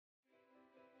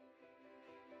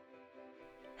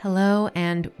Hello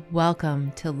and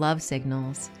welcome to Love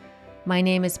Signals. My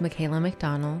name is Michaela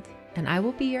McDonald, and I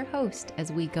will be your host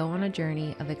as we go on a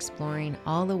journey of exploring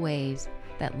all the ways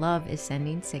that love is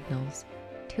sending signals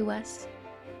to us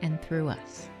and through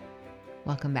us.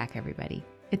 Welcome back, everybody.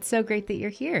 It's so great that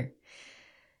you're here.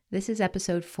 This is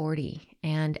episode 40,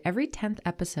 and every 10th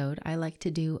episode, I like to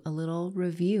do a little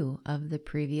review of the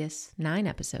previous 9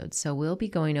 episodes. So we'll be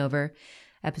going over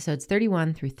episodes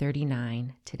 31 through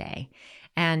 39 today.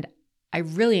 And I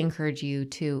really encourage you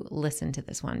to listen to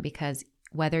this one because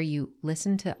whether you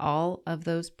listen to all of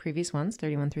those previous ones,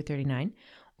 31 through 39,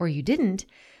 or you didn't,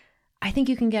 I think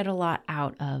you can get a lot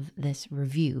out of this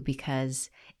review because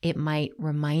it might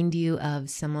remind you of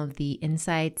some of the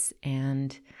insights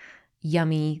and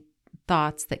yummy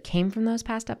thoughts that came from those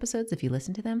past episodes if you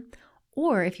listen to them.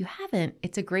 Or if you haven't,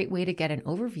 it's a great way to get an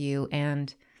overview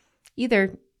and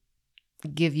either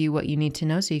give you what you need to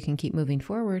know so you can keep moving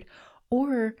forward,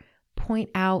 or point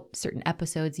out certain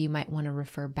episodes you might want to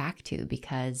refer back to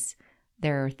because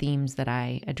there are themes that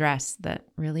I address that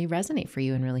really resonate for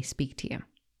you and really speak to you.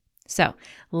 So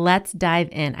let's dive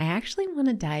in. I actually want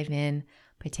to dive in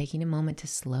by taking a moment to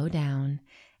slow down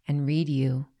and read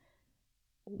you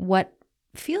what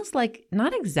feels like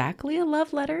not exactly a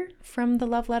love letter from the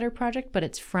Love Letter Project, but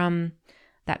it's from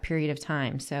that period of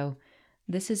time. So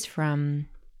this is from,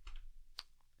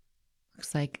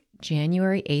 looks like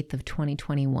January 8th of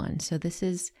 2021. So this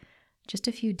is just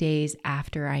a few days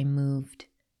after I moved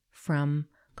from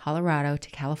Colorado to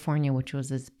California, which was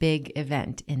this big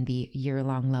event in the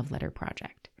year-long Love Letter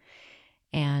Project.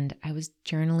 And I was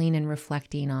journaling and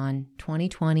reflecting on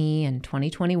 2020 and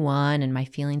 2021 and my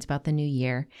feelings about the new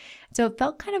year. So it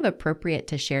felt kind of appropriate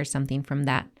to share something from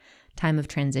that time of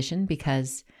transition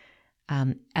because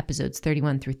episodes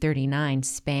 31 through 39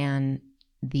 span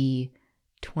the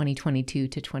 2022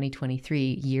 to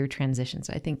 2023 year transition.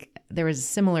 So I think there was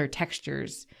similar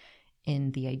textures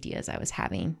in the ideas I was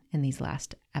having in these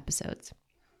last episodes.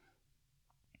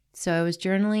 So I was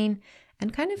journaling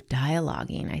and kind of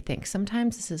dialoguing, I think.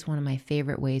 Sometimes this is one of my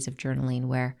favorite ways of journaling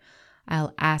where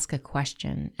I'll ask a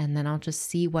question and then I'll just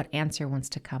see what answer wants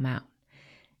to come out.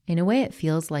 In a way, it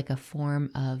feels like a form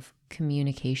of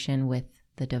communication with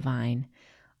the divine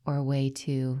or a way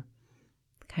to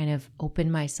kind of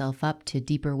open myself up to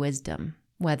deeper wisdom,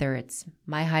 whether it's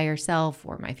my higher self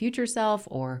or my future self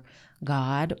or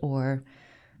God or,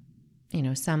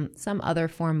 some other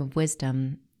form of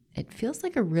wisdom. It feels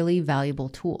like a really valuable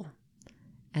tool.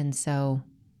 And so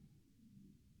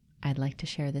I'd like to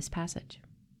share this passage.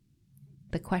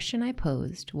 The question I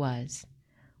posed was,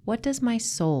 what does my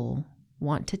soul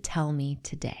want to tell me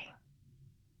today?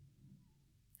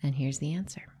 And here's the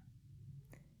answer.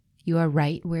 You are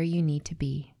right where you need to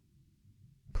be.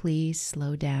 Please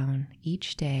slow down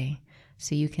each day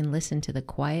so you can listen to the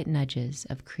quiet nudges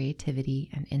of creativity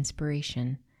and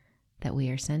inspiration that we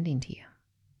are sending to you.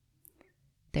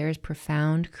 There is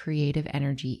profound creative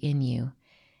energy in you,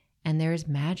 and there is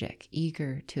magic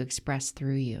eager to express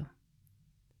through you.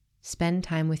 Spend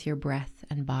time with your breath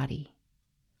and body.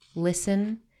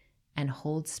 Listen and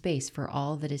hold space for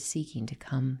all that is seeking to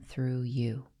come through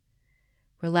you.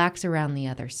 Relax around the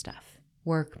other stuff.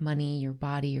 Work, money, your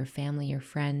body, your family, your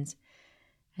friends,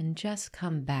 and just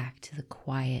come back to the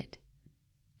quiet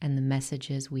and the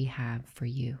messages we have for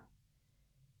you.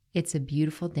 It's a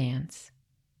beautiful dance,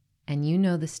 and you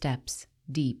know the steps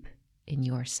deep in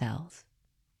your cells.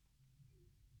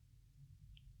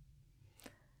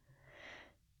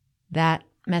 That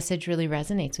message really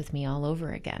resonates with me all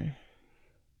over again.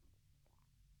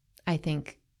 I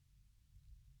think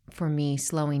for me,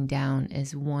 slowing down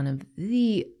is one of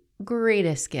the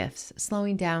greatest gifts.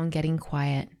 Slowing down, getting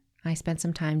quiet. I spent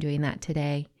some time doing that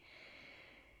today.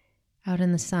 Out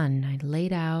in the sun, I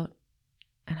laid out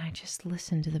and I just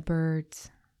listened to the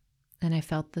birds and I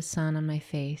felt the sun on my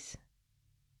face.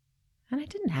 And I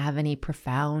didn't have any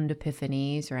profound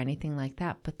epiphanies or anything like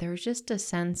that, but there was just a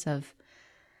sense of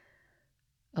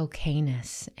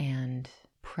okayness and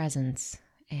presence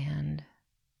and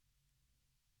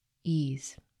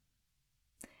ease.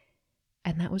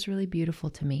 And that was really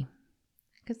beautiful to me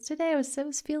because today I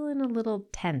was feeling a little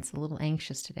tense, a little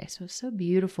anxious today. So it was so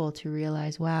beautiful to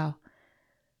realize, wow,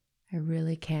 I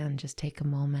really can just take a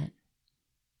moment.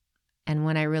 And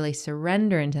when I really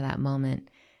surrender into that moment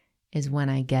is when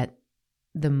I get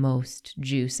the most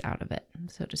juice out of it,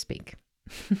 so to speak.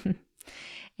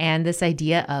 And this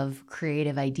idea of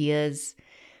creative ideas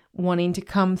wanting to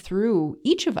come through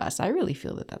each of us. I really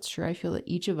feel that that's true. I feel that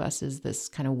each of us is this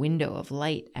kind of window of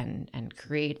light and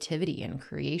creativity and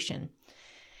creation.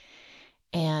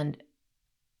 And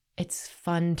it's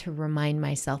fun to remind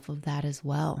myself of that as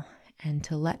well. and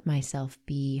to let myself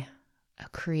be a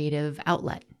creative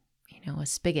outlet, a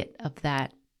spigot of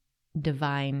that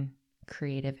divine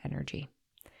creative energy.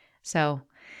 So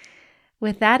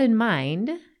with that in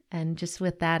mind, and just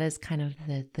with that as kind of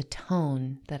the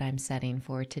tone that I'm setting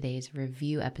for today's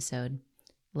review episode,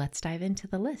 let's dive into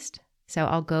the list. So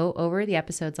I'll go over the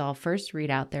episodes. I'll first read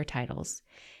out their titles,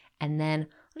 and then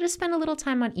I'll just spend a little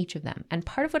time on each of them. And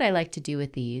part of what I like to do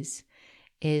with these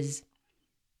is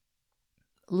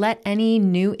let any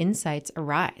new insights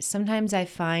arise. Sometimes I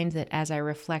find that as I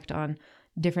reflect on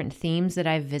different themes that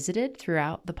I've visited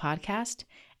throughout the podcast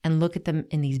and look at them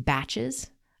in these batches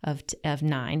of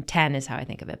 9, 10 is how I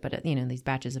think of it, but these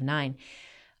batches of 9,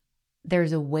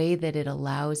 there's a way that it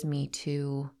allows me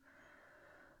to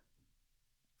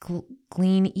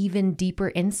glean even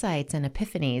deeper insights and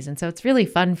epiphanies. And so it's really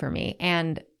fun for me.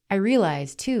 And I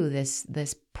realize too,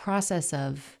 this process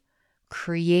of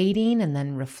creating and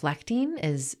then reflecting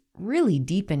is really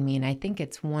deep in me. And I think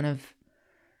it's to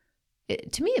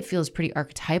me, it feels pretty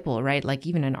archetypal, right? Like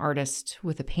even an artist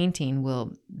with a painting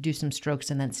will do some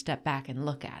strokes and then step back and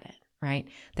look at it, right?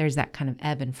 There's that kind of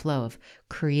ebb and flow of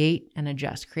create and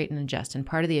adjust. And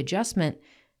part of the adjustment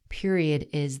period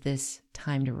is this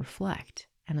time to reflect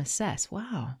and assess.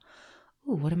 Wow,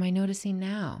 ooh, what am I noticing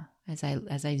now as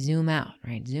I zoom out,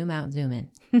 right? Zoom out, zoom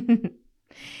in.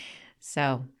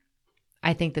 So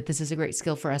I think that this is a great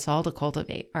skill for us all to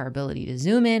cultivate, our ability to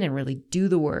zoom in and really do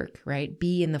the work, right?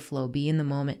 Be in the flow, be in the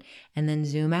moment, and then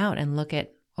zoom out and look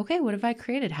at, okay, what have I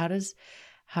created? How does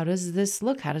this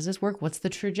look? How does this work? What's the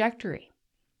trajectory?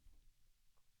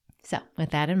 So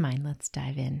with that in mind, let's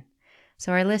dive in.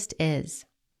 So our list is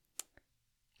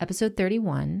episode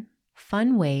 31,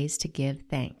 Fun Ways to Give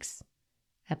Thanks.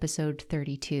 Episode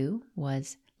 32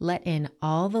 was Let in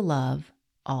All the Love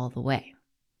All the Way.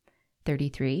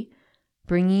 33,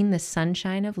 Bringing the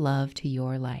Sunshine of Love to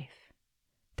Your Life.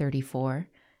 34,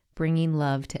 Bringing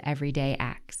Love to Everyday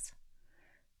Acts.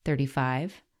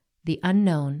 35, The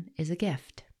Unknown is a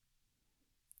Gift.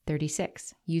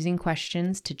 36, Using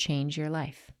Questions to Change Your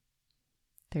Life.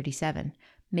 37,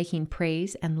 Making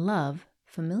Praise and Love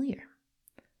Familiar.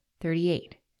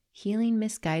 38, Healing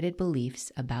Misguided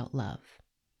Beliefs About Love.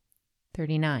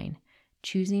 39,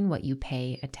 Choosing What You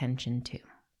Pay Attention to.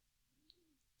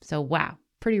 So wow,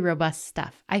 pretty robust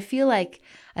stuff. I feel like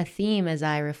a theme as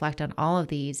I reflect on all of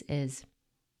these is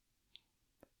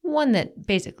one that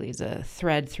basically is a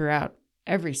thread throughout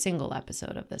every single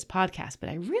episode of this podcast, but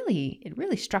it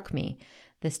really struck me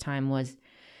this time was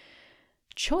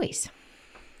choice.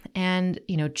 And,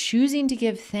 choosing to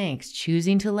give thanks,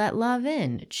 choosing to let love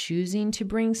in, choosing to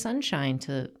bring sunshine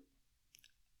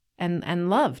and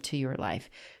love to your life,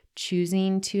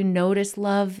 choosing to notice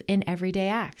love in everyday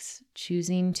acts,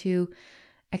 choosing to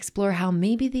explore how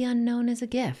maybe the unknown is a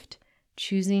gift,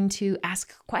 choosing to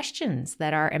ask questions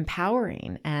that are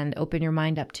empowering and open your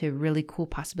mind up to really cool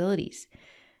possibilities,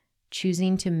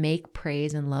 choosing to make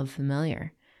praise and love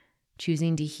familiar,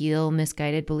 choosing to heal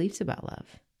misguided beliefs about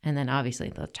love. And then obviously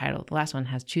the last one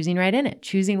has choosing right in it,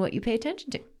 choosing what you pay attention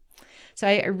to. So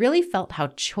I really felt how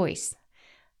choice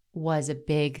was a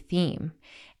big theme.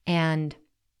 And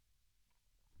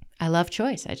I love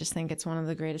choice. I just think it's one of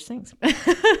the greatest things.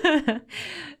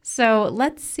 So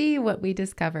let's see what we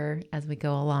discover as we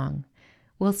go along.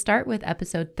 We'll start with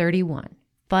episode 31,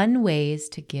 Fun Ways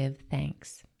to Give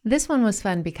Thanks. This one was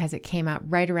fun because it came out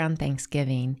right around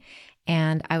Thanksgiving,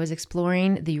 and I was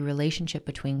exploring the relationship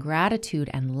between gratitude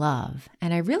and love.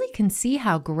 And I really can see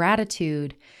how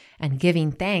gratitude and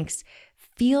giving thanks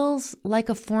feels like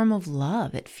a form of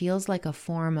love. It feels like a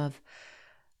form of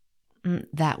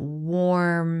that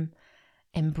warm,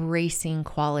 embracing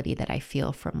quality that I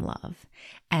feel from love.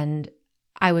 And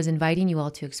I was inviting you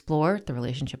all to explore the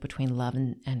relationship between love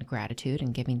and gratitude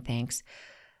and giving thanks,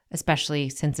 especially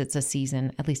since it's a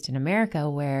season, at least in America,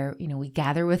 where, we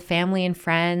gather with family and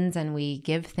friends and we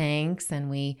give thanks and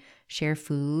we share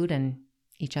food and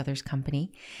each other's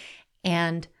company.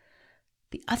 And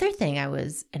the other thing I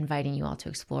was inviting you all to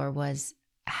explore was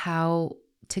how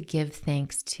to give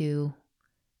thanks to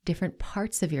different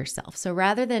parts of yourself. So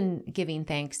rather than giving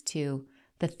thanks to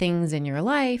the things in your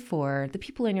life or the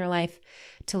people in your life,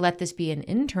 to let this be an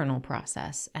internal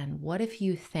process. And what if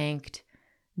you thanked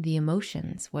the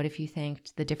emotions? What if you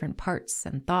thanked the different parts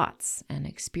and thoughts and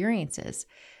experiences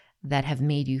that have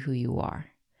made you who you are?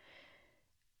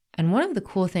 And one of the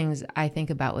cool things I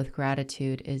think about with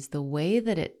gratitude is the way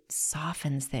that it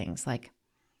softens things, like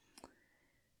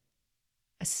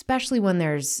especially when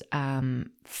there's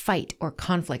fight or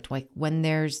conflict, like when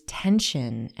there's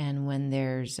tension and when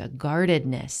there's a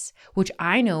guardedness, which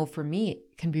I know for me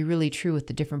can be really true with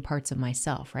the different parts of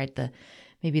myself, right?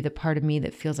 maybe the part of me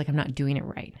that feels like I'm not doing it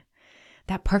right.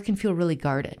 That part can feel really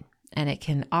guarded, and it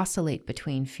can oscillate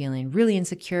between feeling really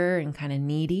insecure and kind of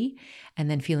needy and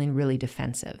then feeling really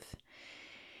defensive.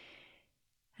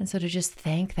 And so to just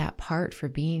thank that part for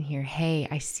being here. Hey,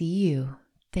 I see you.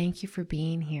 Thank you for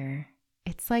being here.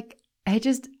 It's like,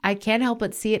 I can't help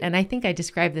but see it. And I think I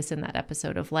described this in that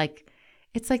episode of like,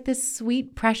 it's like this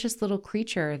sweet, precious little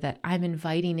creature that I'm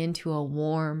inviting into a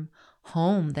warm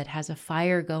home that has a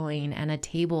fire going and a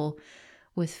table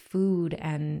with food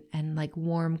and like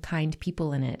warm, kind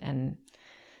people in it and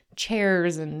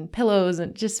chairs and pillows,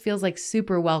 and it just feels like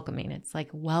super welcoming. It's like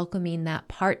welcoming that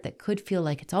part that could feel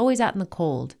like it's always out in the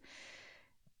cold.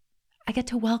 I get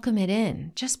to welcome it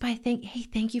in just by hey,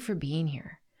 thank you for being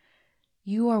here.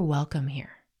 You are welcome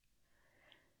here.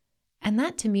 And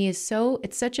that to me is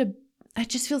it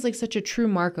just feels like such a true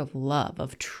mark of love,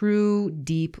 of true,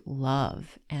 deep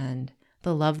love. And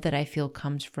the love that I feel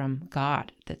comes from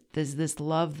God, that there's this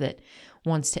love that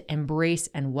wants to embrace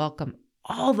and welcome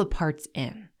all the parts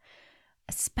in,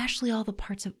 especially all the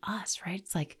parts of us, right?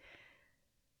 It's like,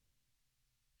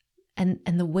 and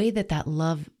the way that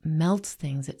love melts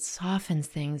things, it softens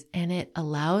things, and it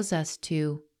allows us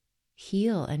to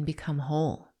heal and become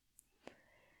whole.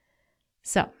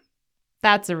 So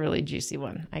that's a really juicy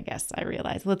one, I guess I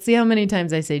realize. Let's see how many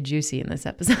times I say juicy in this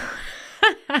episode.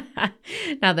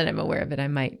 Now that I'm aware of it, I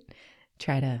might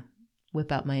try to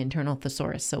whip out my internal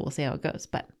thesaurus, so we'll see how it goes.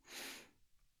 But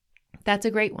that's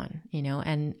a great one,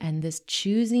 and this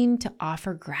choosing to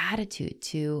offer gratitude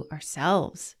to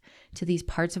ourselves, to these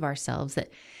parts of ourselves that,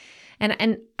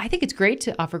 and I think it's great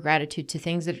to offer gratitude to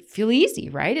things that feel easy,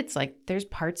 right? It's like there's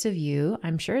parts of you,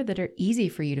 I'm sure, that are easy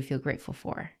for you to feel grateful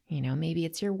for. Maybe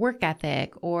it's your work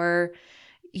ethic, or,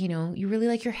 you really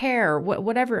like your hair,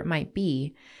 whatever it might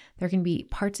be. There can be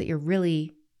parts that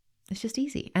it's just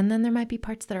easy. And then there might be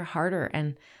parts that are harder.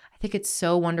 And I think it's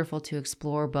so wonderful to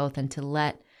explore both and to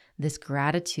let this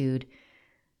gratitude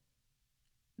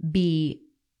be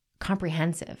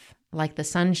comprehensive, like the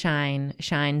sunshine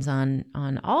shines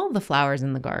on all the flowers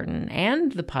in the garden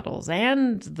and the puddles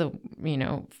and the,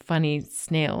 funny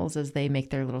snails as they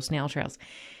make their little snail trails.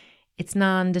 It's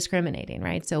non-discriminating,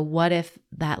 right? So what if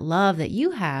that love that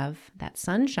you have, that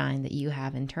sunshine that you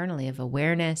have internally of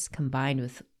awareness combined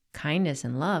with kindness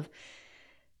and love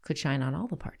could shine on all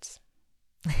the parts?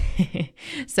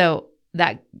 So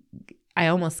that, I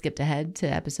almost skipped ahead to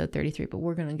episode 33, but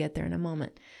we're going to get there in a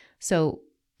moment. So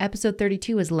episode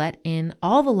 32 is let in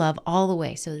all the love all the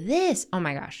way. So this, oh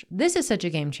my gosh, this is such a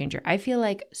game changer. I feel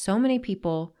like so many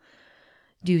people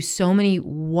do so many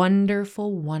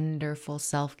wonderful, wonderful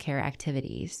self-care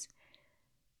activities,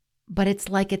 but it's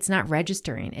like it's not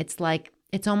registering. It's like,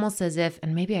 it's almost as if,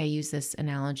 and maybe I use this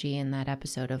analogy in that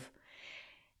episode of,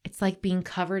 it's like being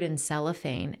covered in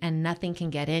cellophane and nothing can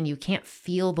get in. You can't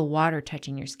feel the water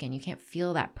touching your skin. You can't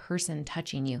feel that person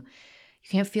touching you. You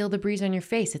can't feel the breeze on your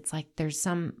face. It's like there's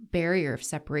some barrier of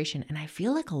separation. And I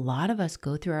feel like a lot of us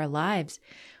go through our lives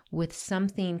with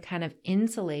something kind of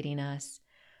insulating us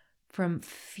from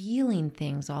feeling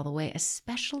things all the way,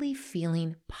 especially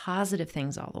feeling positive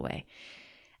things all the way.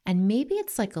 And maybe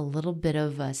it's like a little bit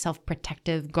of a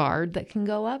self-protective guard that can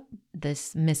go up,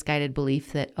 this misguided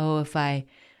belief that, oh, if I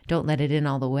don't let it in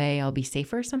all the way, I'll be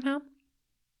safer somehow.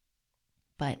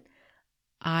 But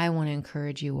I want to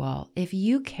encourage you all, if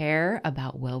you care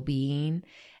about well-being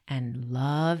and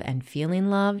love and feeling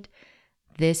loved,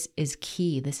 this is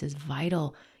key. This is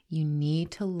vital. You need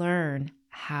to learn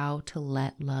how to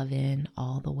let love in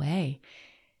all the way.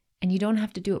 And you don't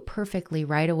have to do it perfectly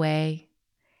right away.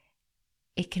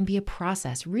 It can be a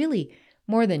process, really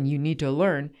more than you need to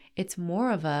learn. It's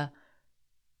more of a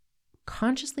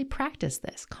consciously practice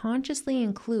this, consciously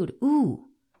include, ooh,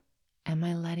 am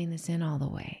I letting this in all the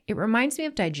way? It reminds me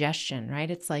of digestion,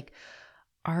 right? It's like,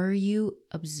 are you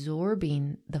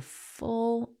absorbing the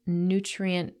full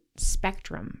nutrient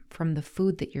spectrum from the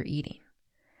food that you're eating?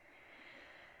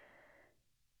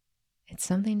 It's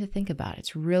something to think about.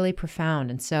 It's really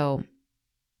profound. And so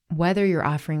whether you're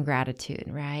offering gratitude,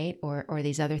 right, or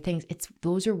these other things,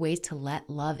 those are ways to let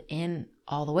love in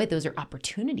all the way. Those are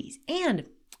opportunities. And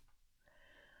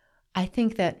I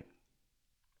think that,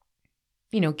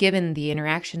 given the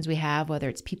interactions we have, whether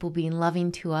it's people being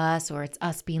loving to us or it's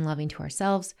us being loving to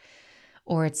ourselves,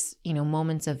 or it's,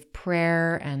 moments of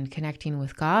prayer and connecting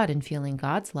with God and feeling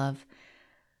God's love,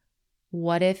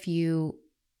 what if you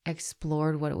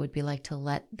explored what it would be like to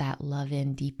let that love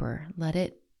in deeper? Let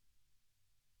it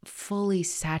fully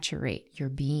saturate your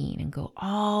being and go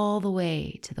all the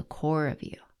way to the core of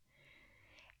you.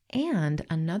 And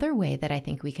another way that I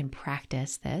think we can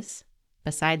practice this,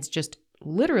 besides just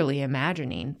literally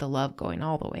imagining the love going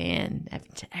all the way in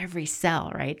to every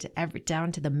cell, right?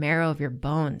 Down to the marrow of your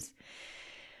bones.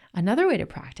 Another way to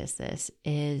practice this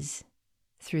is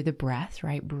through the breath,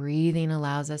 right? Breathing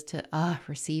allows us to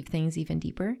receive things even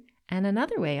deeper. And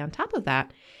another way on top of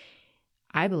that,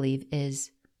 I believe,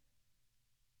 is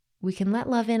we can let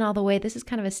love in all the way. This is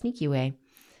kind of a sneaky way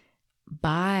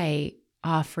by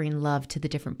offering love to the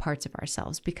different parts of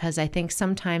ourselves, because I think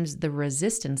sometimes the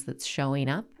resistance that's showing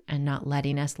up and not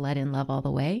letting us let in love all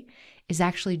the way is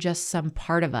actually just some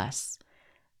part of us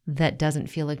that doesn't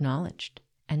feel acknowledged.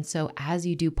 And so as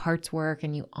you do parts work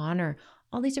and you honor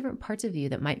all these different parts of you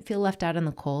that might feel left out in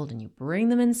the cold, and you bring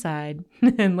them inside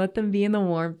and let them be in the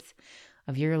warmth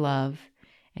of your love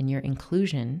and your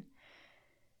inclusion,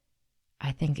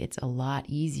 I think it's a lot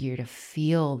easier to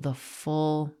feel the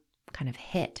full kind of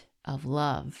hit of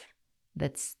love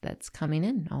that's coming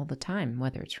in all the time,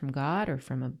 whether it's from God or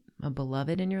from a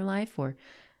beloved in your life, or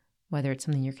whether it's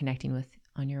something you're connecting with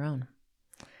on your own.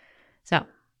 So,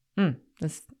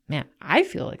 I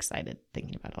feel excited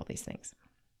thinking about all these things.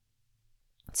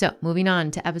 So moving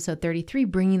on to episode 33,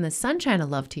 bringing the sunshine of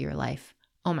love to your life.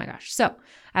 Oh my gosh. So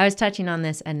I was touching on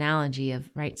this analogy of,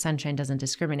 right, sunshine doesn't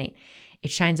discriminate.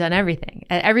 It shines on everything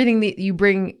that you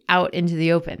bring out into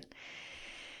the open.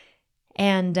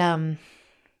 And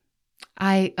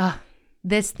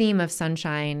this theme of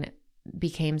sunshine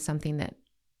became something that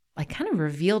like kind of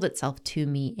revealed itself to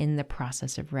me in the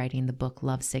process of writing the book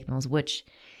Love Signals, which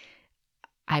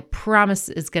I promise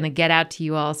is going to get out to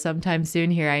you all sometime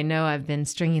soon here. I know I've been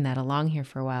stringing that along here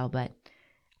for a while, but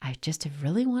I just have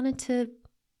really wanted to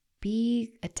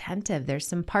be attentive. There's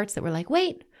some parts that were like,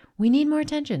 wait, we need more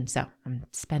attention. So I'm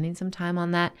spending some time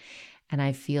on that. And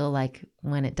I feel like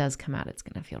when it does come out, it's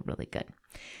going to feel really good.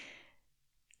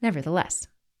 Nevertheless,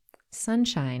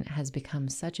 sunshine has become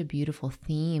such a beautiful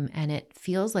theme, and it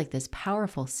feels like this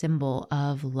powerful symbol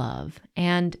of love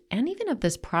and even of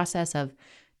this process of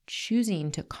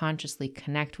choosing to consciously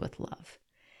connect with love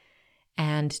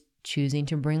and choosing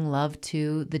to bring love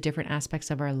to the different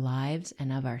aspects of our lives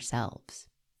and of ourselves.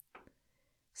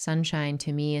 Sunshine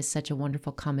to me is such a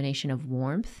wonderful combination of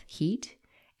warmth, heat,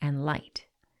 and light.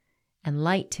 And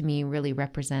light to me really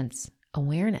represents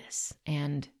awareness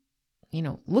and,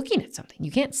 looking at something.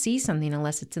 You can't see something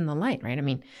unless it's in the light, right? I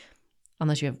mean,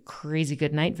 unless you have crazy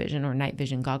good night vision or night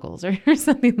vision goggles or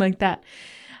something like that.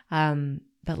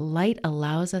 But light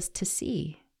allows us to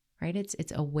see, right?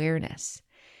 It's awareness.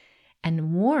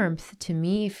 And warmth to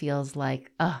me feels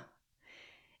like,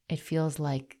 it feels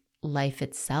like life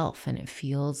itself, and it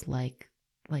feels like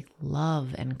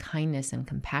love and kindness and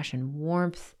compassion.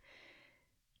 Warmth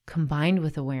combined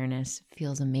with awareness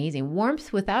feels amazing.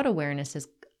 Warmth without awareness is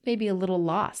maybe a little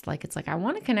lost. It's like I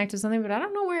want to connect to something, but I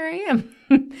don't know where I am.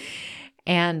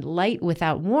 And light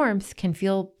without warmth can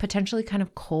feel potentially kind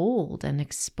of cold and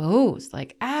exposed.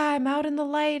 I'm out in the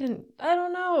light and I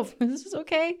don't know if this is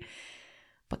okay.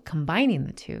 But combining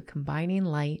the two, combining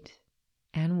light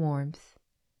and warmth,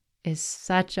 is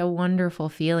such a wonderful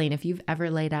feeling. If you've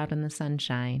ever laid out in the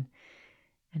sunshine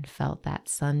and felt that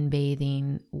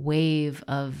sunbathing wave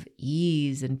of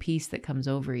ease and peace that comes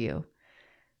over you,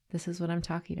 this is what I'm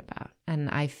talking about. And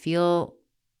I feel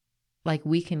like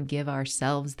we can give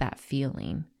ourselves that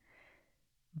feeling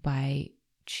by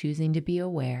choosing to be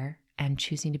aware and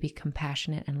choosing to be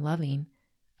compassionate and loving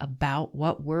about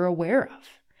what we're aware of.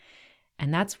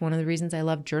 And that's one of the reasons I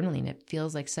love journaling. It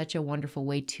feels like such a wonderful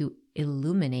way to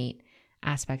illuminate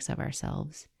aspects of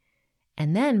ourselves.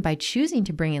 And then by choosing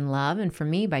to bring in love, and for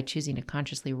me, by choosing to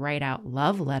consciously write out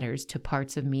love letters to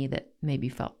parts of me that maybe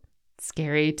felt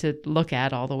scary to look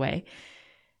at all the way,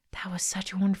 that was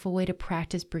such a wonderful way to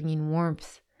practice bringing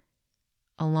warmth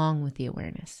along with the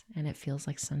awareness. And it feels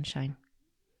like sunshine.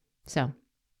 So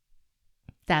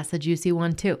that's a juicy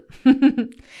one too.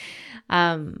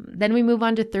 Then we move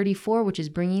on to 34, which is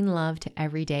bringing love to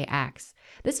everyday acts.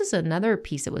 This is another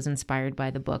piece that was inspired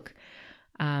by the book.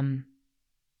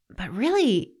 But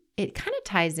really, it kind of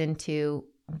ties into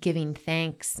giving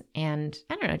thanks and,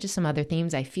 I don't know, just some other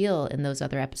themes I feel in those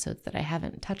other episodes that I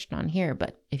haven't touched on here.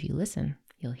 But if you listen,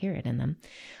 you'll hear it in them,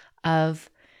 of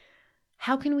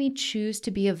how can we choose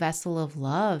to be a vessel of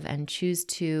love and choose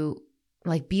to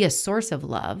be a source of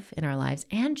love in our lives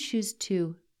and choose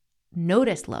to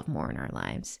notice love more in our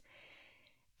lives.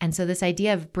 And so this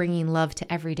idea of bringing love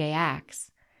to everyday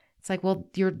acts, it's like, well,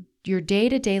 your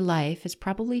day-to-day life is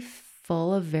probably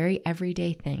full of very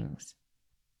everyday things.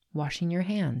 Washing your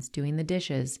hands, doing the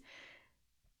dishes,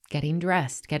 getting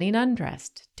dressed, getting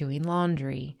undressed, doing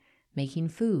laundry, making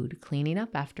food, cleaning up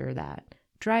after that,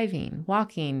 driving,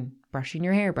 walking, brushing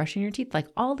your hair, brushing your teeth,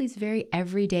 all these very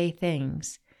everyday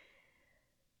things.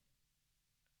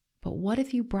 But what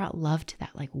if you brought love to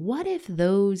that? Like, what if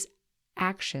those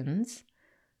actions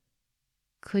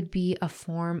could be a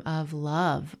form of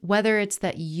love, whether it's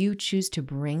that you choose to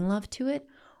bring love to it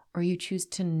or you choose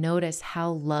to notice how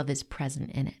love is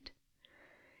present in it.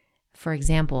 For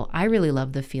example, I really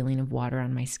love the feeling of water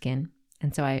on my skin.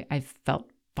 And so I've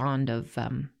felt fond of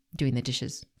doing the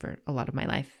dishes for a lot of my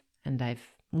life. And I've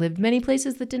lived many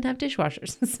places that didn't have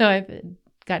dishwashers. So I've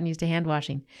gotten used to hand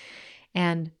washing.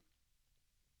 And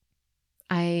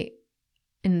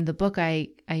in the book, I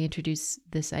introduce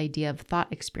this idea of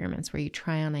thought experiments where you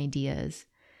try on ideas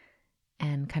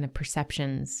and kind of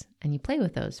perceptions, and you play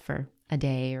with those for a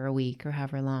day or a week or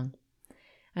however long.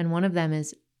 And one of them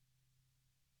is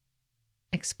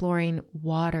exploring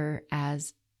water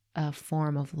as a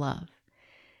form of love.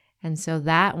 And so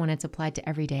that when it's applied to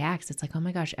everyday acts, it's like, oh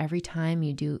my gosh, every time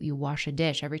you wash a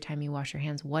dish, every time you wash your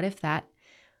hands, what if that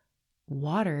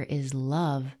water is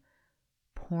love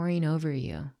pouring over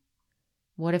you?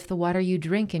 What if the water you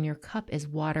drink in your cup is is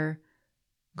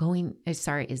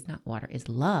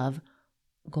love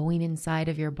going inside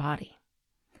of your body?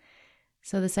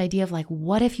 So this idea of like,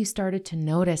 what if you started to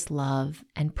notice love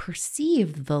and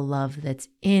perceive the love that's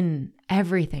in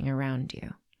everything around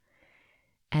you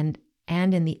and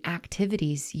in the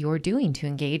activities you're doing to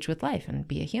engage with life and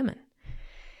be a human?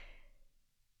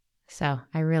 So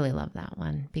I really love that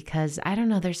one because I don't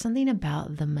know, there's something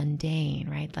about the mundane,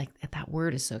 right? Like that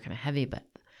word is so kind of heavy, but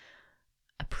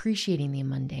appreciating the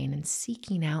mundane and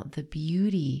seeking out the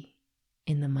beauty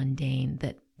in the mundane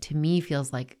that to me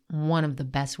feels like one of the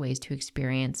best ways to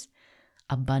experience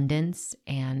abundance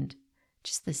and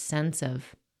just the sense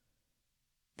of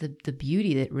the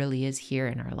beauty that really is here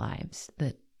in our lives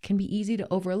that can be easy to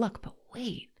overlook. But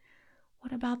wait,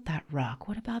 what about that rock?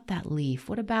 What about that leaf?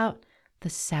 What about the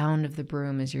sound of the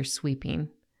broom as you're sweeping?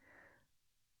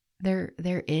 There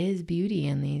is beauty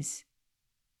in these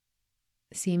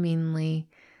seemingly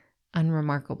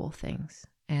unremarkable things,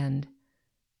 and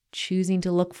choosing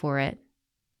to look for it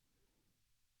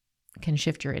can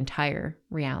shift your entire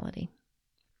reality.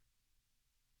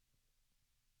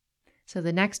 So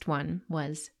the next one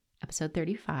was episode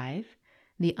 35,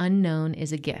 The Unknown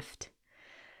is a Gift.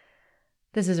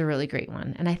 This is a really great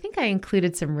one. And I think I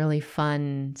included some really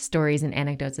fun stories and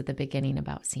anecdotes at the beginning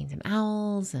about seeing some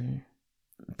owls and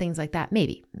things like that.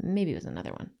 Maybe it was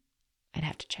another one. I'd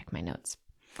have to check my notes.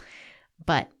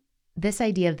 But this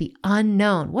idea of the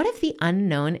unknown, what if the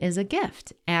unknown is a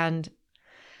gift? And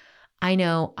I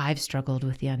know I've struggled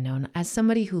with the unknown as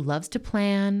somebody who loves to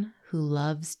plan, who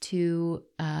loves to,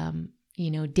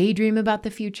 daydream about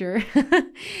the future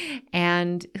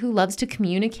and who loves to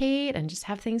communicate and just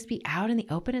have things be out in the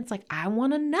open. It's like, I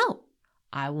want to know.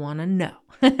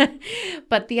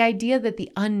 But the idea that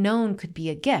the unknown could be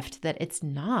a gift, that it's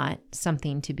not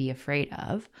something to be afraid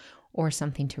of or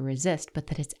something to resist, but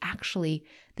that it's actually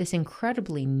this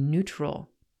incredibly neutral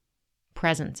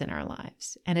presence in our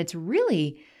lives. And it's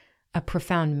really a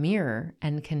profound mirror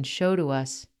and can show to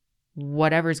us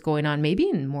whatever's going on, maybe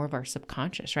in more of our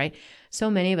subconscious, right? So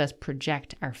many of us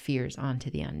project our fears onto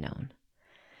the unknown.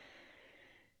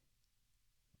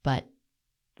 But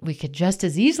we could just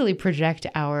as easily project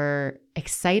our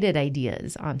excited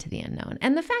ideas onto the unknown.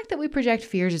 And the fact that we project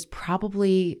fears is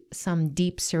probably some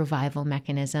deep survival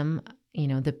mechanism.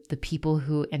 The people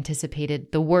who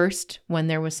anticipated the worst when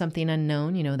there was something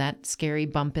unknown, that scary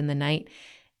bump in the night,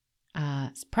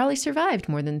 probably survived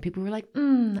more than people who were like,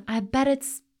 I bet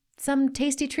it's some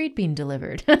tasty treat being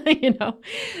delivered,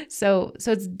 So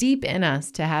it's deep in us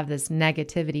to have this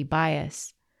negativity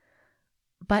bias.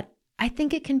 But I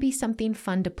think it can be something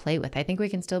fun to play with. I think we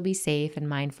can still be safe and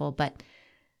mindful, but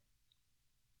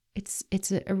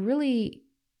it's a really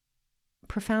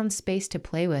profound space to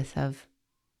play with of,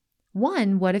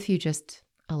 one, what if you just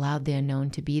allowed the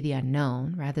unknown to be the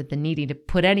unknown rather than needing to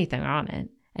put anything on it?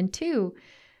 And two,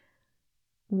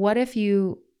 what if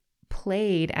you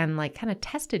played and kind of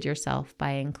tested yourself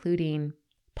by including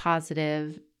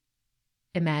positive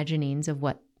imaginings of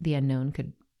what the unknown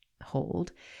could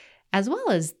hold, as well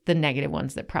as the negative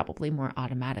ones that probably more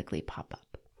automatically pop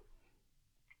up.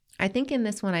 I think in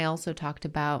this one, I also talked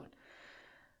about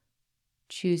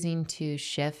choosing to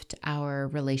shift our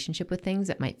relationship with things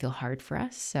that might feel hard for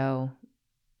us. So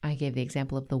I gave the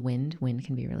example of the wind. Wind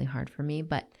can be really hard for me,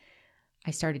 but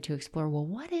I started to explore, well,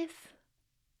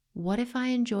 what if I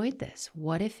enjoyed this?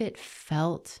 What if it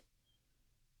felt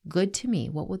good to me?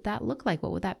 What would that look like?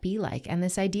 What would that be like? And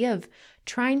this idea of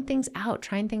trying things out,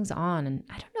 trying things on. And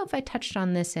I don't know if I touched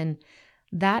on this in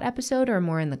that episode or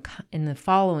more in the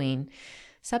following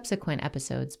subsequent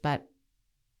episodes, but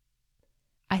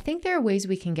I think there are ways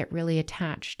we can get really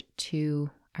attached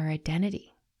to our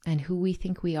identity and who we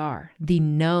think we are, the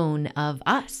known of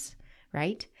us,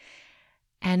 right?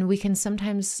 And we can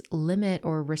sometimes limit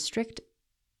or restrict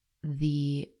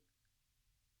the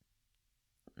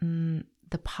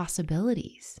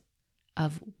possibilities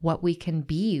of what we can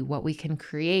be, what we can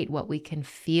create, what we can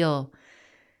feel,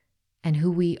 and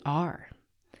who we are.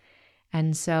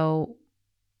 And so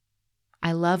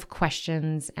I love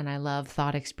questions and I love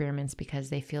thought experiments because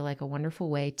they feel like a wonderful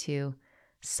way to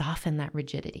soften that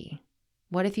rigidity.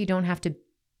 What if you don't have to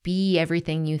be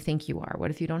everything you think you are?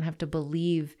 What if you don't have to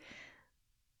believe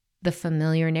the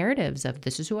familiar narratives of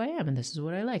this is who I am and this is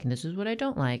what I like and this is what I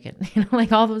don't like, and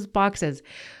like all those boxes?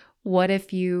 What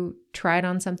if you tried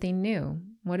on something new?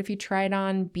 What if you tried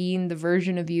on being the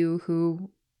version of you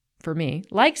who, for me,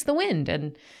 likes the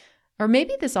wind? Or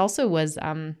maybe this also was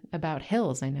about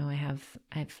hills. I know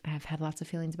I've had lots of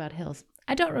feelings about hills.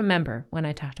 I don't remember when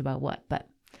I talked about what, but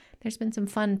there's been some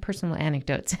fun personal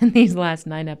anecdotes in these last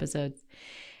 9 episodes.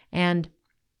 And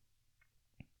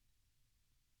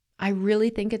I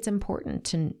really think it's important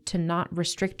to not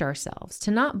restrict ourselves, to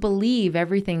not believe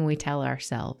everything we tell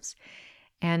ourselves,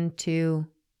 and to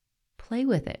play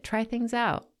with it, try things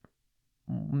out.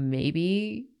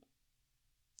 Maybe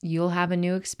you'll have a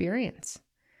new experience.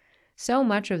 So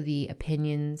much of the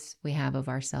opinions we have of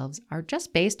ourselves are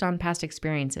just based on past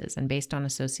experiences and based on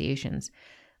associations.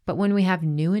 But when we have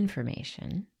new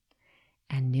information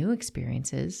and new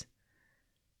experiences,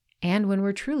 and when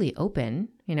we're truly open,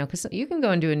 because you can go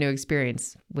and do a new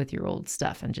experience with your old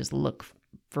stuff and just look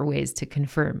for ways to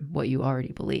confirm what you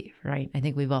already believe, right? I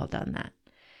think we've all done that.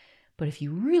 But if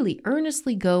you really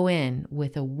earnestly go in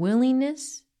with a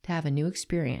willingness to have a new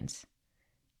experience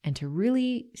and to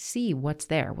really see what's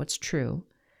there, what's true,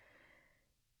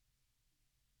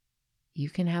 you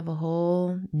can have a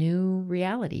whole new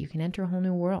reality. You can enter a whole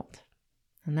new world.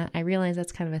 And that, I realize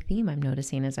that's kind of a theme I'm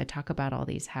noticing as I talk about all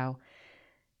these, how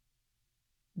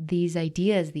these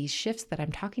ideas, these shifts that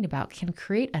I'm talking about can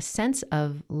create a sense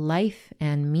of life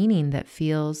and meaning that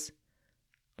feels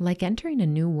like entering a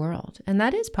new world. And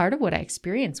that is part of what I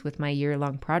experienced with my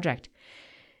year-long project.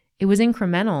 It was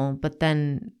incremental, but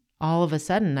then all of a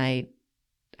sudden I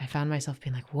found myself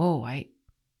being like, whoa,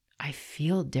 I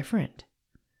feel different.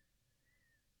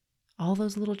 All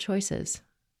those little choices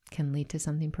can lead to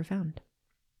something profound.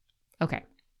 Okay,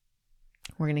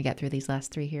 we're going to get through these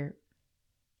last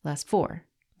 4,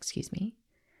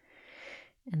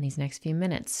 in these next few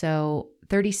minutes. So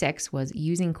 36 was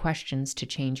using questions to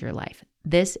change your life.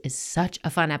 This is such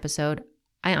a fun episode.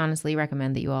 I honestly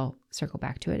recommend that you all circle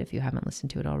back to it if you haven't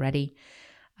listened to it already.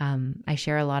 I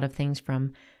share a lot of things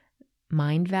from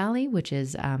Mind Valley, which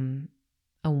is a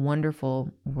wonderful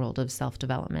world of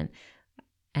self-development.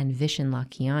 And Vishen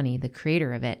Lakhiani, the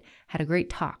creator of it, had a great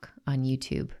talk on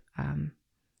YouTube.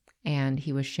 And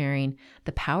he was sharing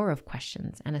the power of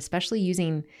questions, and especially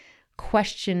using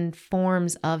question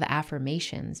forms of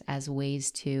affirmations as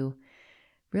ways to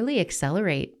really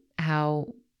accelerate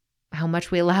how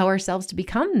much we allow ourselves to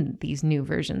become these new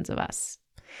versions of us.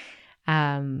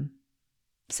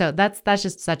 So that's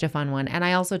just such a fun one. And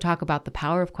I also talk about the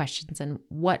power of questions and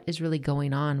what is really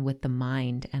going on with the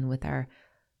mind and with our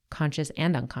conscious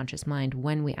and unconscious mind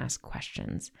when we ask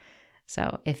questions.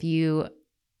 So if you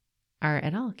are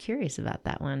at all curious about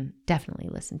that one, definitely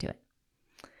listen to it.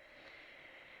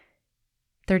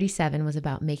 37 was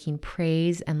about making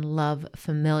praise and love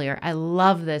familiar. I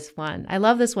love this one.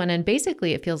 And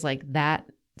basically it feels like that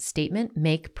statement,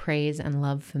 make praise and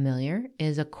love familiar,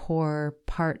 is a core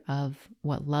part of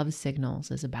what Love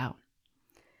Signals is about.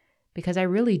 Because I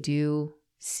really do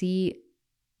see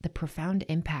the profound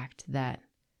impact that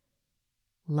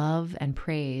love and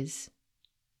praise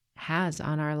has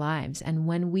on our lives. And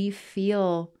when we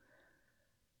feel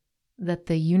that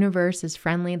the universe is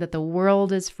friendly, that the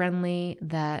world is friendly,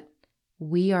 that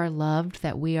we are loved,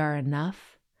 that we are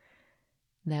enough,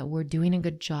 that we're doing a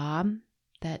good job,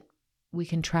 that we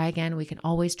can try again, we can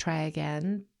always try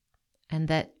again, and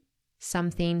that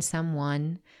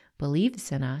someone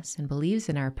believes in us and believes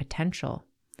in our potential,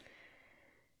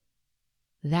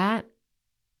 that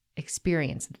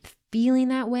experience, feeling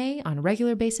that way on a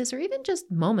regular basis, or even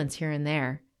just moments here and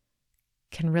there,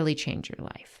 can really change your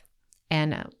life.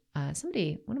 And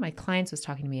one of my clients was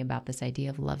talking to me about this idea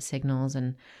of love signals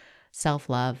and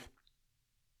self-love.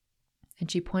 And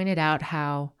she pointed out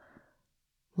how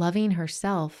loving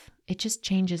herself, it just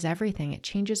changes everything. It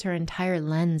changes her entire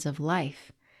lens of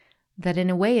life. That in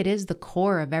a way, it is the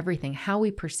core of everything. How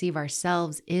we perceive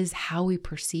ourselves is how we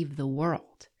perceive the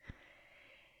world.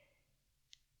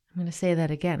 I'm going to say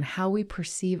that again. How we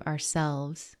perceive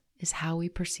ourselves is how we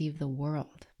perceive the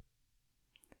world.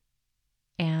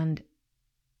 And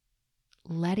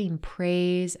letting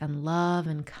praise and love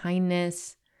and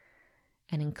kindness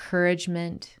and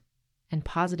encouragement and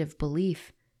positive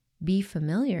belief be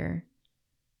familiar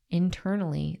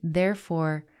internally,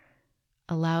 therefore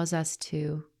allows us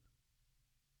to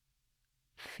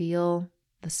feel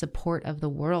the support of the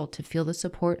world, to feel the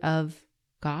support of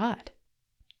God.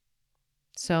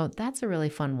 So that's a really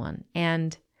fun one.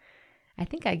 And I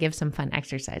think I give some fun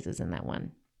exercises in that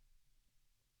one.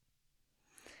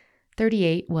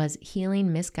 38 was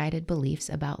healing misguided beliefs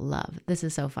about love. This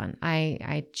is so fun.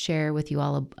 I share with you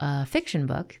all a fiction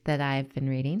book that I've been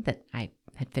reading, that I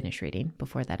had finished reading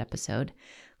before that episode,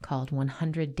 called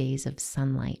 100 Days of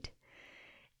Sunlight.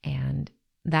 And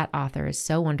that author is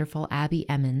so wonderful. Abby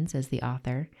Emmons is the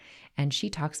author. And she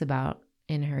talks about,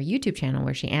 in her YouTube channel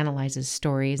where she analyzes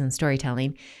stories and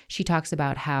storytelling, she talks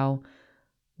about how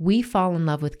we fall in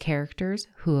love with characters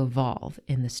who evolve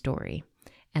in the story.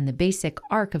 And the basic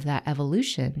arc of that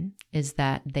evolution is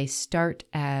that they start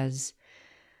as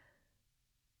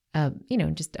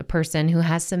just a person who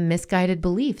has some misguided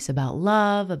beliefs about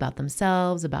love, about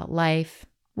themselves, about life,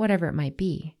 whatever it might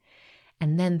be.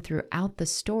 And then throughout the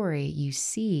story, you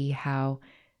see how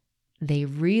they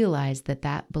realize that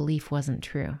that belief wasn't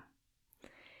true.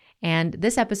 And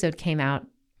this episode came out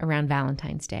around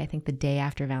Valentine's Day, I think the day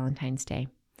after Valentine's Day.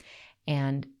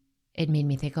 And it made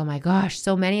me think, oh my gosh,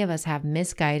 so many of us have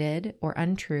misguided or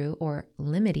untrue or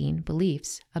limiting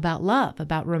beliefs about love,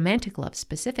 about romantic love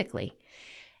specifically.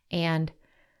 And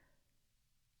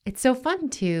it's so fun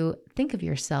to think of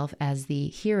yourself as the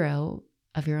hero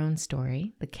of your own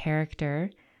story, the character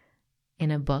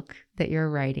in a book that you're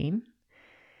writing.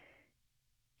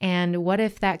 And what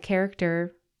if that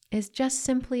character is just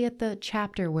simply at the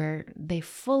chapter where they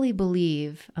fully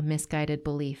believe a misguided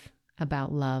belief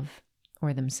about love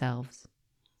or themselves?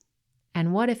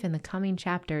 And what if in the coming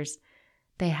chapters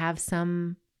they have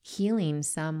some healing,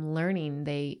 some learning,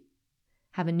 they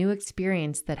have a new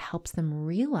experience that helps them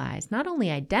realize, not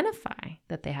only identify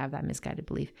that they have that misguided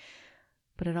belief,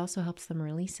 but it also helps them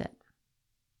release it.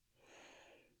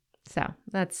 So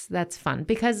that's fun,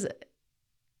 because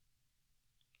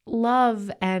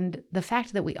love and the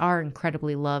fact that we are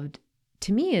incredibly loved,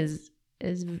 to me, is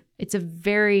it's a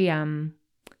very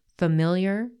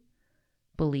familiar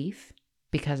belief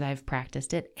because I've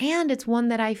practiced it, and it's one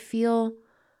that I feel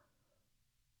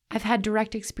I've had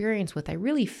direct experience with. I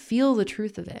really feel the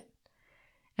truth of it.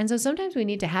 And so sometimes we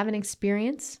need to have an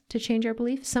experience to change our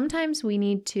belief. Sometimes we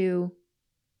need to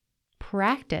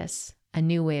practice a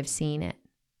new way of seeing it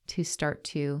to start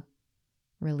to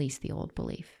release the old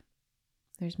belief.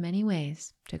 There's many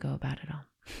ways to go about it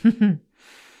all.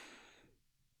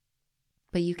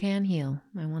 But you can heal.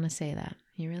 I want to say that.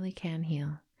 You really can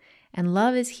heal. And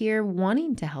love is here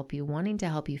wanting to help you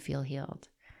feel healed,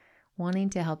 wanting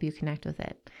to help you connect with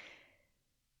it.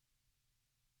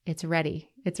 It's ready.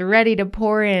 It's ready to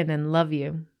pour in and love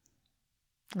you.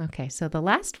 Okay, so the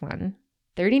last one,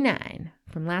 39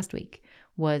 from last week,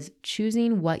 was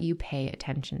choosing what you pay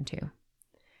attention to.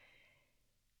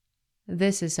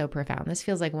 This is so profound. This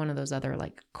feels like one of those other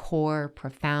core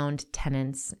profound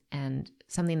tenets, and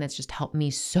something that's just helped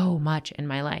me so much in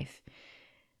my life.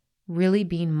 Really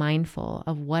being mindful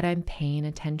of what I'm paying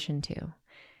attention to.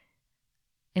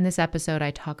 In this episode,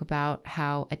 I talk about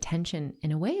how attention,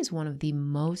 in a way, is one of the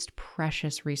most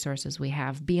precious resources we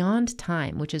have beyond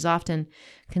time, which is often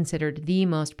considered the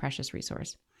most precious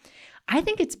resource. I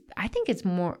think it's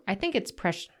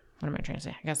precious. What am I trying to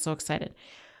say? I got so excited.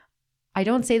 I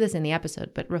don't say this in the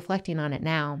episode, but reflecting on it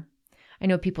now, I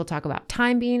know people talk about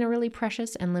time being a really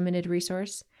precious and limited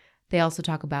resource. They also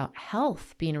talk about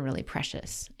health being a really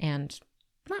precious and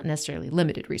not necessarily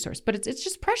limited resource, but it's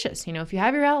just precious. If you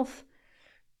have your health,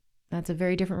 that's a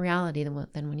very different reality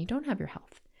than when you don't have your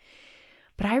health.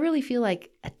 But I really feel like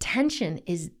attention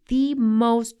is the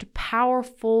most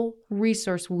powerful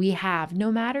resource we have,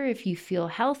 no matter if you feel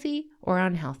healthy or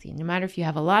unhealthy, no matter if you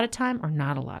have a lot of time or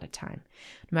not a lot of time,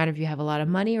 no matter if you have a lot of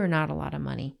money or not a lot of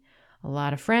money, a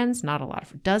lot of friends, not a lot of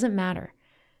friends, doesn't matter.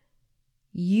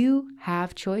 You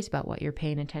have choice about what you're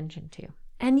paying attention to.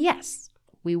 And yes,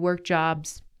 we work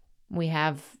jobs, we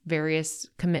have various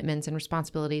commitments and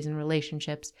responsibilities and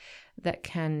relationships that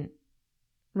can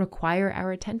require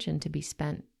our attention to be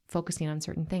spent focusing on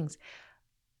certain things.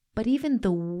 But even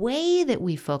the way that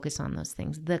we focus on those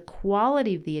things, the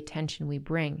quality of the attention we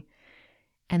bring,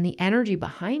 and the energy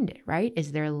behind it, right?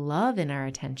 Is there love in our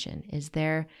attention? Is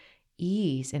there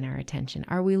ease in our attention?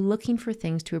 Are we looking for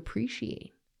things to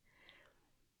appreciate?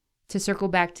 To circle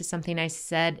back to something I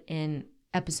said in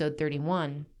episode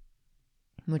 31,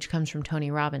 which comes from Tony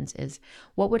Robbins, is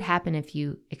what would happen if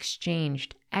you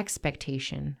exchanged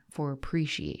expectation for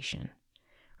appreciation?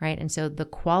 right? And so the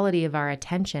quality of our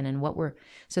attention and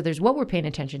there's what we're paying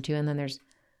attention to, and then there's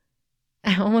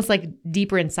almost like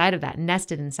deeper inside of that,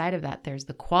 nested inside of that, there's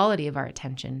the quality of our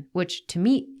attention, which to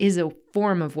me is a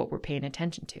form of what we're paying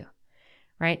attention to,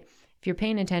 right? If you're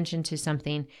paying attention to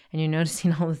something and you're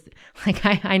noticing all this, like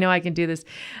I know I can do this.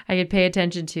 I could pay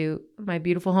attention to my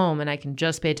beautiful home and I can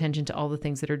just pay attention to all the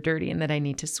things that are dirty and that I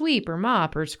need to sweep or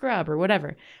mop or scrub or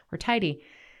whatever, or tidy.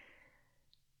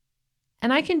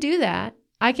 And I can do that.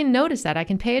 I can notice that. I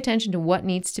can pay attention to what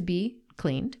needs to be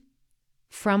cleaned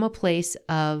from a place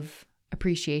of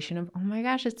appreciation of, oh my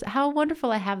gosh, it's how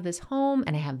wonderful I have this home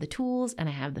and I have the tools and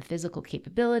I have the physical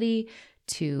capability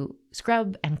to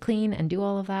scrub and clean and do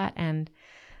all of that. And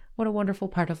what a wonderful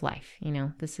part of life.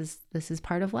 This is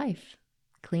part of life.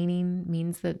 Cleaning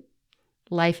means that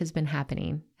life has been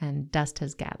happening and dust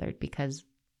has gathered because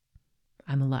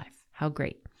I'm alive. How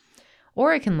great.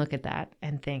 Or I can look at that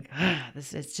and think,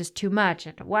 this is just too much.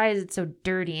 Why is it so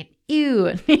dirty and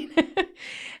ew?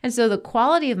 And so the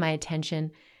quality of my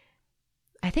attention,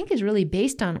 I think, is really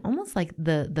based on almost like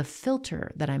the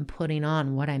filter that I'm putting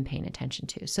on what I'm paying attention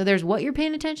to. So there's what you're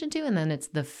paying attention to, and then it's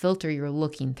the filter you're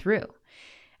looking through.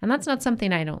 And that's not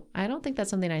something I don't think that's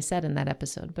something I said in that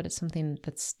episode, but it's something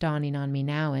that's dawning on me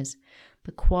now, is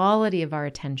the quality of our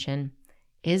attention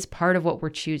is part of what we're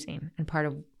choosing and part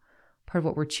of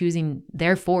what we're choosing,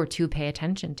 therefore, to pay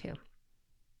attention to.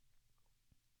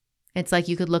 It's like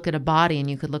you could look at a body and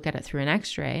you could look at it through an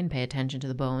x-ray and pay attention to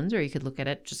the bones, or you could look at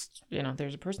it just,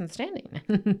 there's a person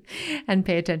standing and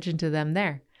pay attention to them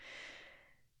there.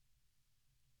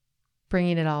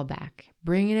 Bringing it all back,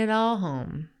 bringing it all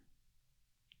home.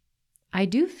 I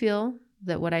do feel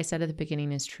that what I said at the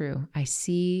beginning is true. I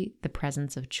see the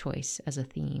presence of choice as a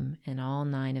theme in all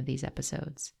 9 of these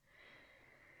episodes.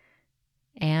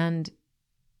 And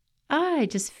I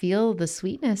just feel the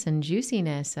sweetness and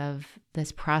juiciness of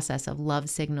this process of love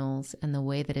signals and the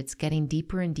way that it's getting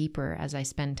deeper and deeper as I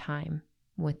spend time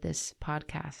with this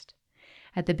podcast.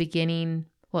 At the beginning,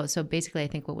 so basically I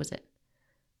think, what was it?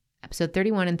 Episode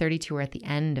 31 and 32 were at the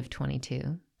end of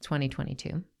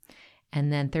 2022.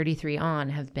 And then 33 on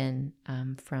have been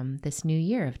from this new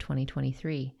year of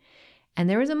 2023. And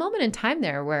there was a moment in time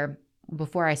there where,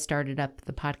 before I started up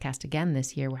the podcast again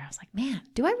this year, where I was like, man,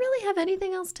 do I really have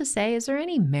anything else to say? Is there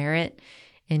any merit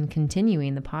in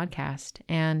continuing the podcast?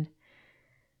 And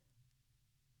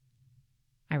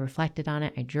I reflected on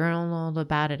it. I journaled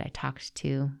about it. I talked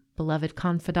to beloved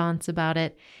confidants about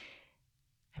it.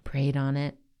 I prayed on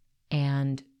it.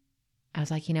 And I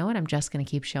was like, you know what? I'm just going to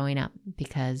keep showing up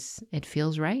because it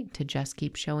feels right to just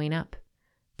keep showing up.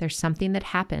 There's something that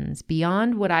happens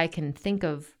beyond what I can think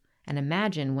of and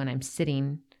imagine when I'm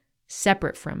sitting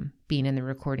separate from being in the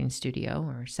recording studio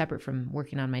or separate from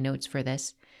working on my notes for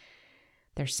this.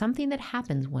 There's something that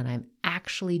happens when I'm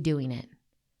actually doing it.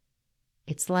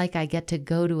 It's like I get to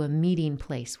go to a meeting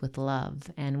place with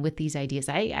love and with these ideas.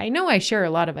 I know I share a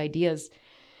lot of ideas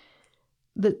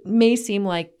that may seem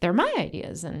like they're my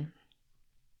ideas, and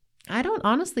I don't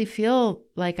honestly feel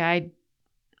like I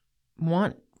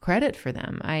want credit for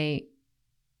them.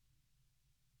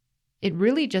 It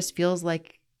really just feels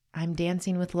like I'm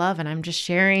dancing with love and I'm just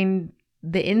sharing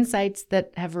the insights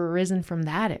that have arisen from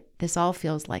that. This all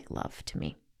feels like love to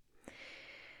me.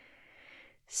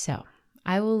 So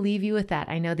I will leave you with that.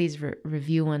 I know these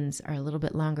review ones are a little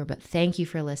bit longer, but thank you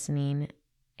for listening.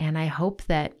 And I hope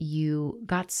that you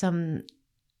got some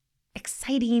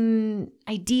exciting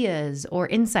ideas or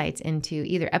insights into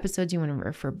either episodes you want to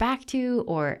refer back to,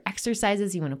 or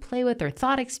exercises you want to play with, or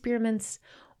thought experiments,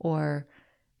 or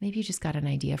maybe you just got an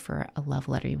idea for a love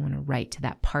letter you want to write to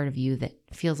that part of you that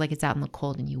feels like it's out in the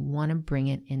cold and you want to bring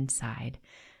it inside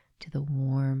to the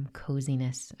warm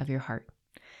coziness of your heart.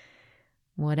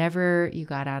 Whatever you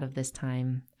got out of this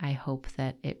time, I hope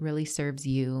that it really serves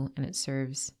you and it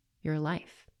serves your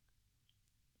life,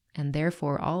 and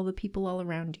therefore all the people all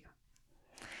around you.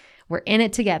 We're in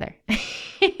it together.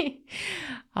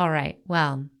 All right.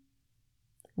 Well,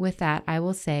 with that, I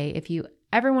will say, if you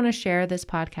ever want to share this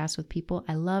podcast with people,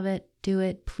 I love it. Do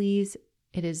it, please.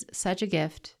 It is such a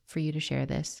gift for you to share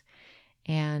this.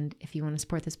 And if you want to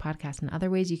support this podcast in other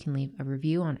ways, you can leave a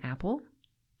review on Apple.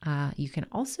 You can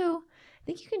also, I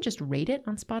think you can just rate it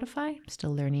on Spotify. I'm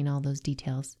still learning all those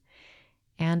details.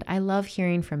 And I love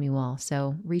hearing from you all.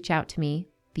 So reach out to me.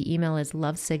 The email is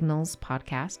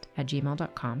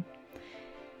lovesignalspodcast@gmail.com.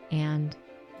 And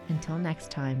until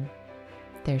next time,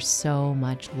 there's so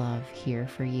much love here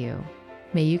for you.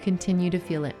 May you continue to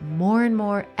feel it more and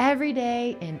more every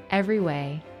day in every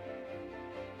way.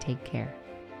 Take care.